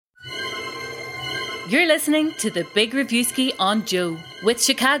You're listening to the Big Reviewski on Joe with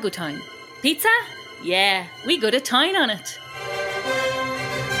Chicago Time. Pizza? Yeah, we go to town on it.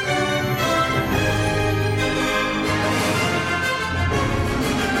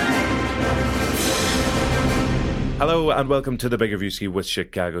 Hello and welcome to the Big Reviewski with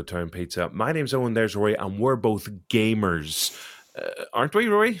Chicago Town Pizza. My name's Owen, there's Rory, and we're both gamers. Aren't we,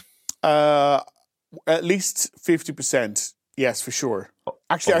 Rory? At least 50%. Yes, for sure.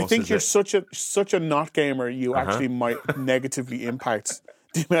 Actually, I think you're such a not gamer, you actually might negatively impact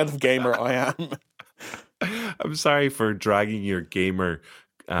the amount of gamer I am. I'm sorry for dragging your gamer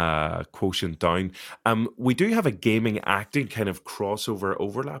quotient down. We do have a gaming acting kind of crossover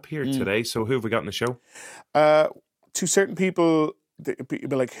overlap here today. So who have we got in the show? To certain people, they'll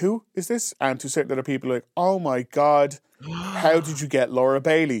be like, who is this? And to certain other people, like, oh my God, how did you get Laura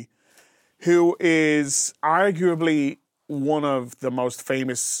Bailey? Who is arguably one of the most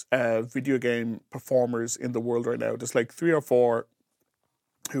famous video game performers in the world right now. There's like 3 or 4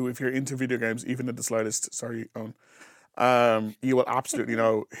 who, if you're into video games, even in the slightest, sorry, Owen, you will absolutely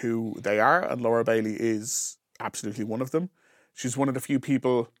know who they are. And Laura Bailey is absolutely one of them. She's one of the few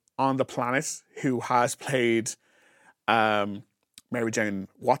people on the planet who has played Mary Jane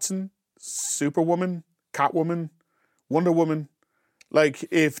Watson, Superwoman, Catwoman, Wonder Woman. Like,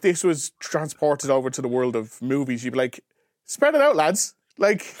 if this was transported over to the world of movies, you'd be like, spread it out, lads.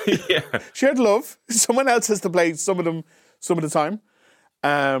 Like, shared love. Someone else has to play some of them some of the time.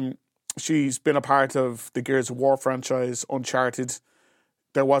 She's been a part of the Gears of War franchise, Uncharted.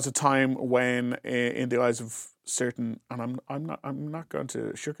 There was a time when, in the eyes of certain, and I'm not going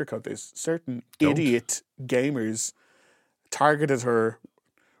to sugarcoat this, certain idiot gamers targeted her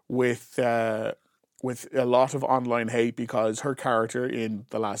with a lot of online hate because her character in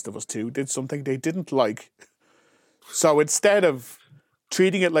The Last of Us 2 did something they didn't like. So instead of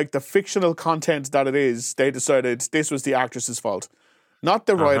treating it like the fictional content that it is, they decided this was the actress's fault. Not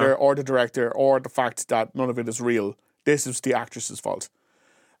the writer or the director or the fact that none of it is real. This is the actress's fault.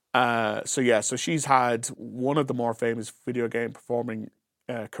 So she's had one of the more famous video game performing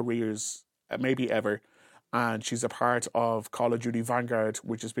careers maybe ever. And she's a part of Call of Duty Vanguard,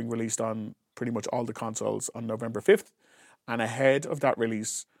 which is being released on pretty much all the consoles on November 5th. And ahead of that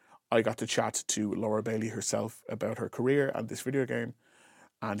release, I got to chat to Laura Bailey herself about her career and this video game.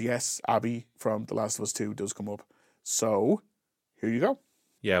 And yes, Abby from The Last of Us 2 does come up. So, here you go.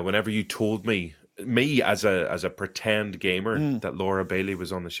 Yeah, whenever you told me as a pretend gamer, that Laura Bailey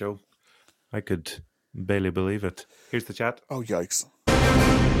was on the show, I could barely believe it. Here's the chat. Oh, yikes.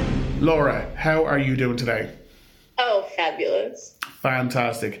 Laura, how are you doing today? Oh, fabulous.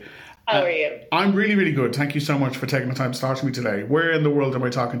 Fantastic. How are you? I'm really, really good. Thank you so much for taking the time to talk to me today. Where in the world am I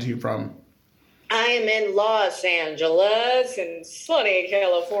talking to you from? I am in Los Angeles in sunny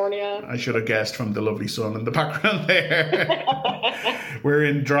California. I should have guessed from the lovely sun in the background there. We're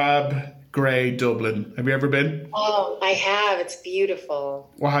in drab, grey Dublin. Have you ever been? Oh, I have. It's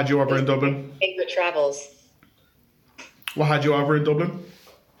beautiful. What had you over in Dublin? Favorite travels. What had you over in Dublin?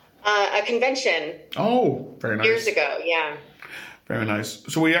 A convention. Oh, very nice. Years ago, yeah. Very nice.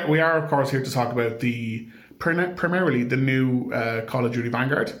 So we are of course here to talk about primarily the new Call of Duty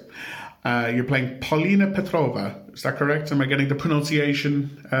Vanguard. You're playing Paulina Petrova. Is that correct? Am I getting the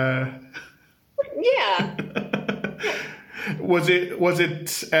pronunciation? Yeah. Was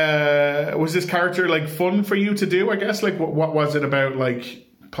this character like fun for you to do? I guess like what was it about like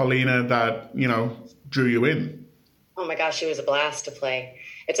Paulina that drew you in? Oh my gosh, it was a blast to play.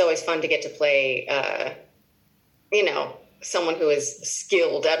 It's always fun to get to play, someone who is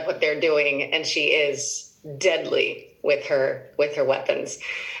skilled at what they're doing, and she is deadly with her weapons.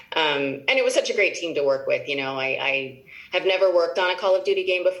 And it was such a great team to work with. I have never worked on a Call of Duty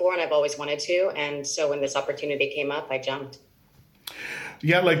game before, and I've always wanted to. And so when this opportunity came up, I jumped.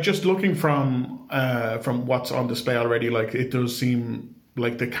 Yeah, like just looking from what's on display already, like it does seem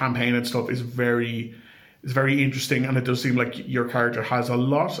like the campaign and stuff is very interesting, and it does seem like your character has a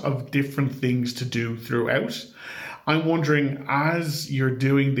lot of different things to do throughout. I'm wondering, as you're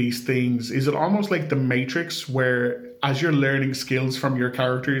doing these things, is it almost like the Matrix where as you're learning skills from your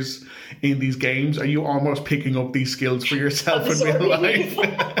characters in these games, are you almost picking up these skills for yourself in real life?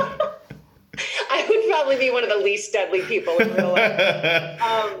 I would probably be one of the least deadly people in real life.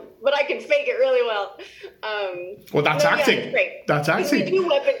 But I can fake it really well. Well, that's acting. Yeah, great. That's acting. We do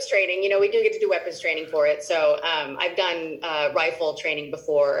weapons training. We do get to do weapons training for it. So I've done rifle training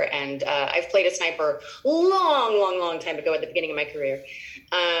before, and I've played a sniper long time ago at the beginning of my career.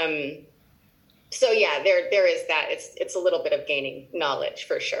 So yeah, there is that. It's a little bit of gaining knowledge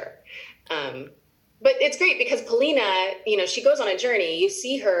for sure. But it's great because Paulina, she goes on a journey. You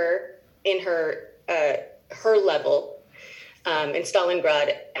see her in her her level in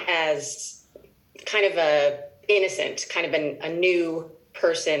Stalingrad as kind of a innocent, kind of a new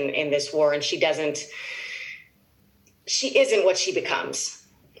person in this war, and she isn't what she becomes.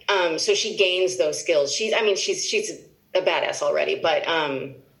 So she gains those skills. She's a badass already, but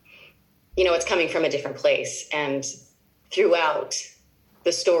it's coming from a different place. And throughout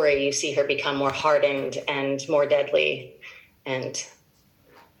the story, you see her become more hardened and more deadly, and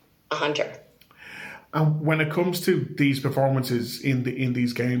a hunter. When it comes to these performances in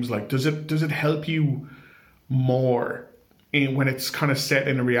these games, like does it help you more when it's kind of set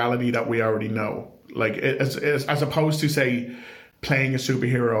in a reality that we already know, like as opposed to say playing a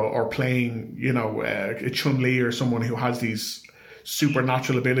superhero or playing a Chun-Li or someone who has these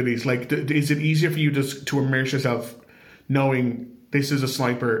supernatural abilities? Like, is it easier for you just to immerse yourself knowing this is a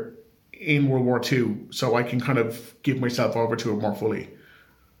sniper in World War II, so I can kind of give myself over to it more fully?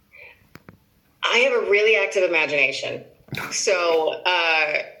 I have a really active imagination. So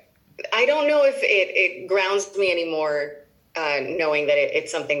I don't know if it grounds me anymore, knowing that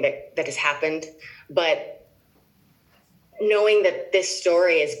it's something that has happened. But knowing that this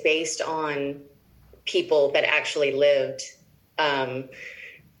story is based on people that actually lived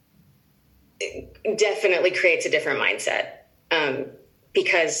definitely creates a different mindset.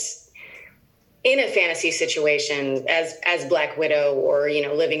 Because in a fantasy situation, as Black Widow or,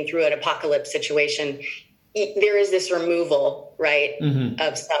 living through an apocalypse situation, there is this removal, right,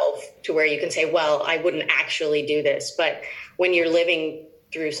 of self to where you can say, well, I wouldn't actually do this. But when you're living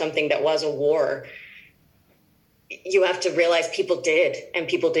through something that was a war, you have to realize people did and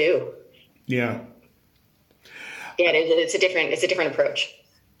people do. Yeah. Yeah, it's a different approach.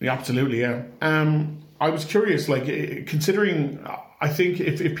 Yeah, absolutely, yeah. I was curious, like, considering, I think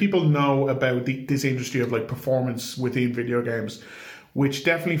if people know about this industry of, like, performance within video games, which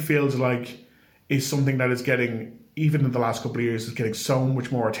definitely feels like is something that is getting, even in the last couple of years, is getting so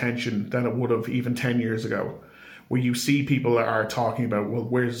much more attention than it would have even 10 years ago, where you see people that are talking about, well,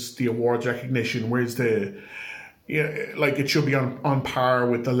 where's the awards recognition? Where's the... like it should be on par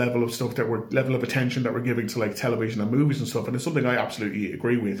with the level of attention that we're giving to like television and movies and stuff. And it's something I absolutely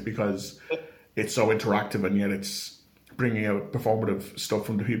agree with because it's so interactive and yet it's bringing out performative stuff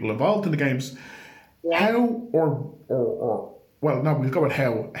from the people involved in the games. Yeah. How we'll go with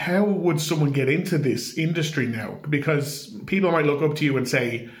how would someone get into this industry now? Because people might look up to you and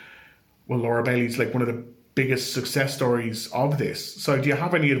say, well, Laura Bailey's like one of the biggest success stories of this. So do you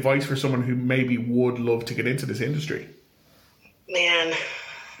have any advice for someone who maybe would love to get into this industry? Man,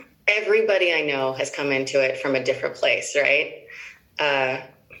 everybody I know has come into it from a different place, right?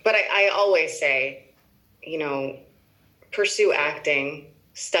 But I always say, pursue acting,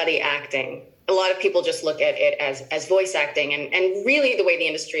 study acting. A lot of people just look at it as voice acting. And really the way the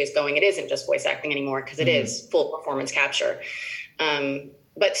industry is going, it isn't just voice acting anymore because it is full performance capture.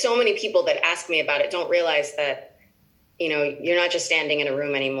 But so many people that ask me about it don't realize that, you're not just standing in a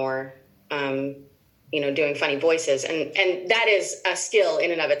room anymore, doing funny voices. And that is a skill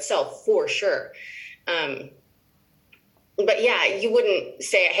in and of itself, for sure. But yeah, you wouldn't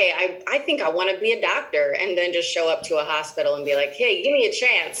say, hey, I think I want to be a doctor and then just show up to a hospital and be like, hey, give me a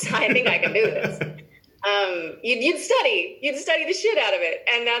chance. I think I can do this. You'd study the shit out of it.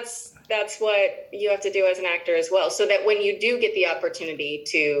 And that's what you have to do as an actor as well. So that when you do get the opportunity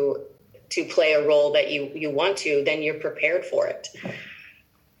to play a role that you want to, then you're prepared for it.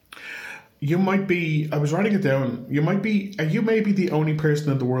 You might be, I was writing it down, you may be the only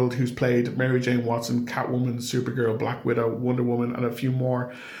person in the world who's played Mary Jane Watson, Catwoman, Supergirl, Black Widow, Wonder Woman, and a few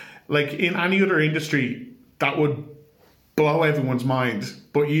more. Like, in any other industry, that would blow everyone's mind.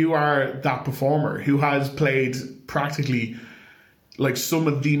 But you are that performer who has played practically, like, some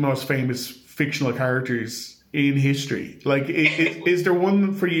of the most famous fictional characters in history. Like, is there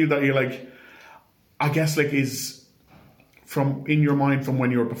one for you that you're like, I guess, like, is... from in your mind from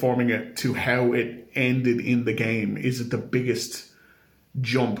when you were performing it to how it ended in the game, is it the biggest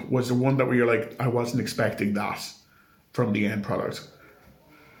jump? Was there one that where you're like, I wasn't expecting that from the end product?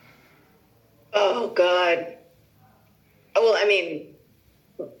 Oh God. Well, I mean,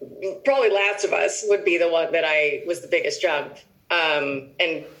 probably Last of Us would be the one that was the biggest jump,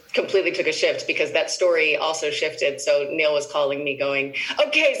 and completely took a shift because that story also shifted. So Neil was calling me going,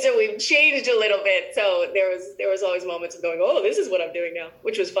 okay, so we've changed a little bit. So there was always moments of going, oh, this is what I'm doing now,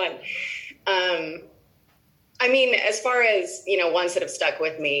 which was fun. I mean, as far as, ones that have stuck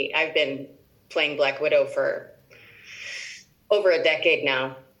with me, I've been playing Black Widow for over a decade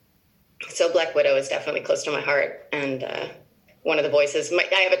now. So Black Widow is definitely close to my heart. And one of the voices,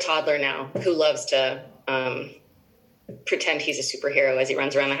 I have a toddler now who loves to pretend he's a superhero as he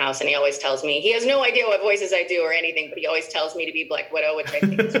runs around the house, and he always tells me he has no idea what voices I do or anything, but he always tells me to be Black Widow, which I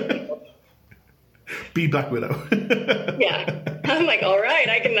think is really cool. Be Black Widow. Yeah, I'm like, all right,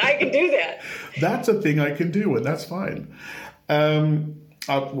 I can do that. That's a thing I can do, and that's fine. I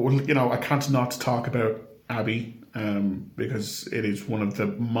can't not talk about Abby because it is one of the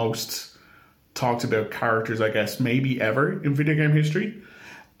most talked about characters, I guess, maybe ever in video game history.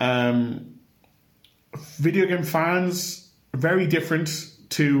 Video game fans are very different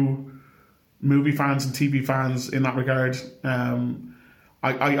to movie fans and TV fans in that regard.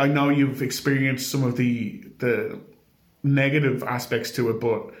 I know you've experienced some of the negative aspects to it,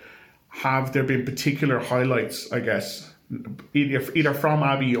 but have there been particular highlights, I guess, either from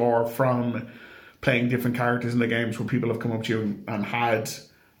Abby or from playing different characters in the games where people have come up to you and had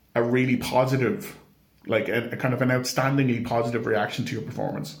a really positive, like a kind of an outstandingly positive reaction to your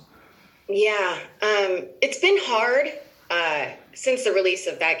performance? Yeah, it's been hard since the release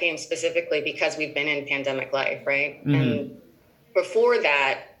of that game specifically because we've been in pandemic life, right? Mm-hmm. And before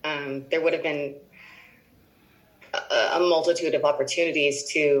that, there would have been a multitude of opportunities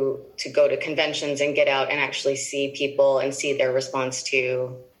to go to conventions and get out and actually see people and see their response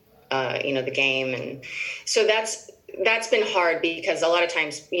to, the game. And so that's been hard because a lot of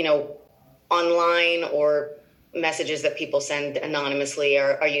times, online or messages that people send anonymously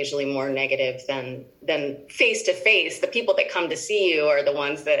are usually more negative than face to face. The people that come to see you are the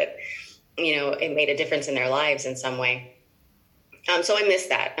ones that, it made a difference in their lives in some way. So I miss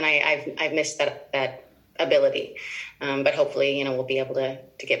that. And I've missed that ability. But hopefully, we'll be able to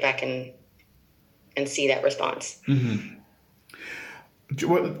get back and see that response. Mm-hmm.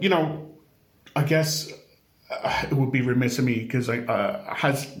 Well, I guess it would be remiss of me because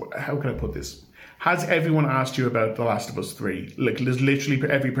how can I put this? Has everyone asked you about The Last of Us 3? Like, does literally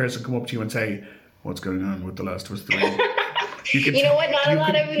every person come up to you and say, what's going on with The Last of Us 3? You know what?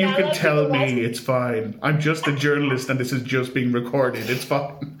 You can tell me it's fine. I'm just a journalist and this is just being recorded. It's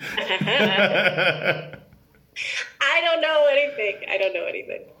fine. I don't know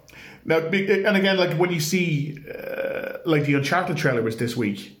anything. Now, and again, like when you see, like the Uncharted trailer was this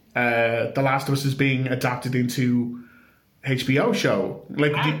week, The Last of Us is being adapted into HBO show.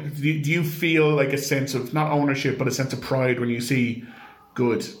 Like, do you feel like a sense of not ownership, but a sense of pride when you see,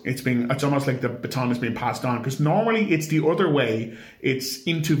 good, it's almost like the baton is being passed on? Because normally it's the other way, it's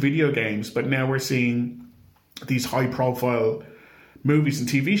into video games, but now we're seeing these high profile movies and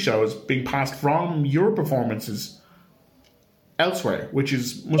TV shows being passed from your performances elsewhere, which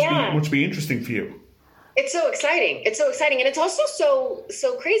must be interesting for you. It's so exciting. And it's also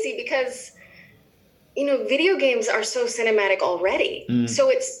so crazy because video games are so cinematic already. So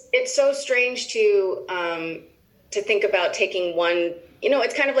it's so strange to think about taking one,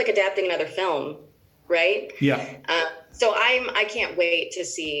 it's kind of like adapting another film, right? Yeah. So I can't wait to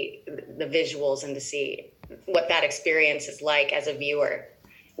see the visuals and to see what that experience is like as a viewer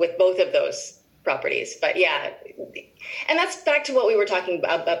with both of those properties. But yeah, and that's back to what we were talking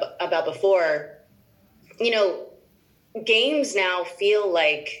about before. Games now feel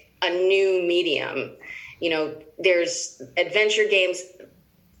like a new medium. There's adventure games.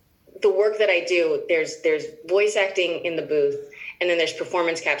 The work that I do, there's voice acting in the booth, and then there's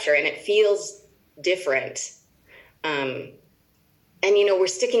performance capture, and it feels different. And we're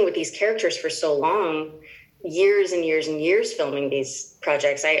sticking with these characters for so long, years and years and years filming these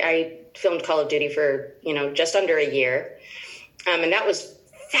projects. I filmed Call of Duty for, just under a year. And that was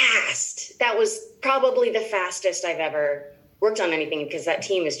fast. That was probably the fastest I've ever worked on anything because that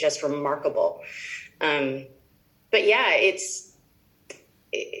team is just remarkable. But yeah, it's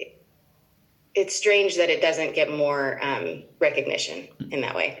strange that it doesn't get more recognition in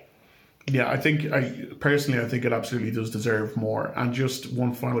that way. Yeah, I think it absolutely does deserve more. And just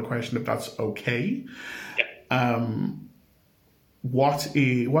one final question, if that's okay. What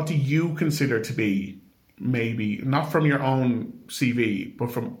do you consider to be, maybe not from your own CV,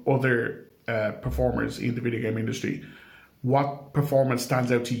 but from other performers in the video game industry, what performance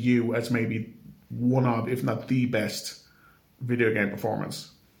stands out to you as maybe one of, if not the best video game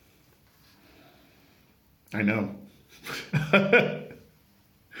performance? I know.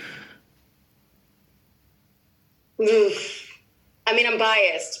 I'm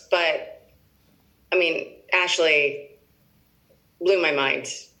biased, but Ashley blew my mind.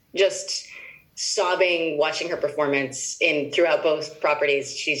 Just sobbing watching her performance throughout both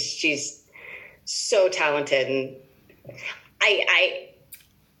properties. She's so talented, and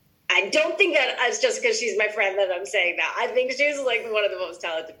I don't think that it's just because she's my friend that I'm saying that. I think she's like one of the most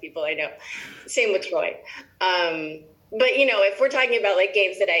talented people I know. Same with Troy. But if we're talking about like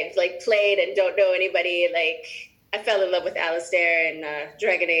games that I've like played and don't know anybody, like fell in love with Alistair in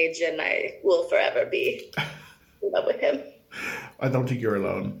Dragon Age, and I will forever be in love with him. I don't think you're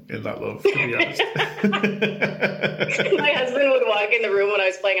alone in that love, to be honest. My husband would walk in the room when I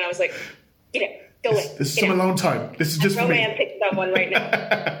was playing, and I was like, go away. This is some alone time. This is just for me. Romantic someone right now.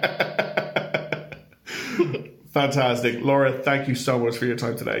 Fantastic. Laura, thank you so much for your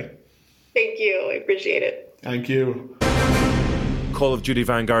time today. Thank you. I appreciate it. Thank you. Call of Duty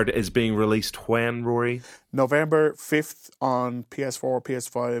Vanguard is being released when, Rory? November 5th on PS4,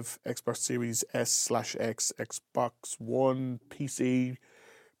 PS5, Xbox Series S/X, Xbox One, PC,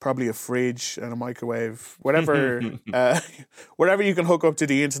 probably a fridge and a microwave, whatever. Wherever you can hook up to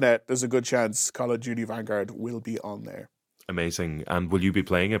the internet, there's a good chance Call of Duty Vanguard will be on there. Amazing. And will you be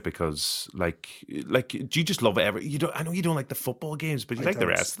playing it? Because, like, do you just love it? I know you don't like the football games, but you like the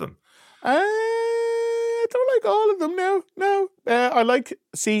rest of them. I don't like all of them now. No, I like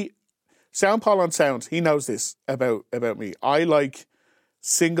Sound Paul on Sound. He knows this about me. I like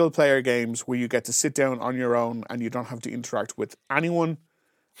single player games where you get to sit down on your own and you don't have to interact with anyone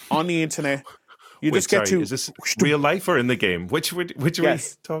on the internet. You just get to. Is this real life or in the game? Which are we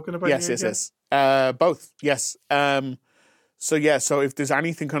talking about? Yes. Both. Yes. So if there's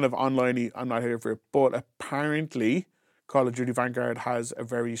anything kind of online, I'm not here for it. But apparently, Call of Duty Vanguard has a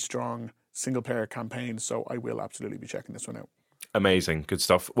very strong single-player campaign, so I will absolutely be checking this one out. Amazing. Good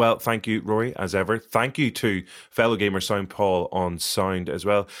stuff. Well, thank you, Rory, as ever. Thank you to fellow gamer Sound Paul on Sound as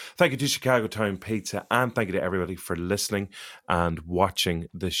well. Thank you to Chicago Town Pizza, and thank you to everybody for listening and watching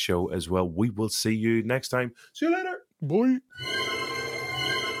this show as well. We will see you next time. See you later. Bye.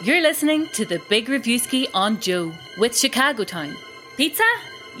 You're listening to the Big Reviewski on Joe with Chicago Town. Pizza?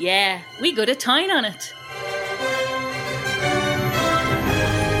 Yeah, we go to town on it.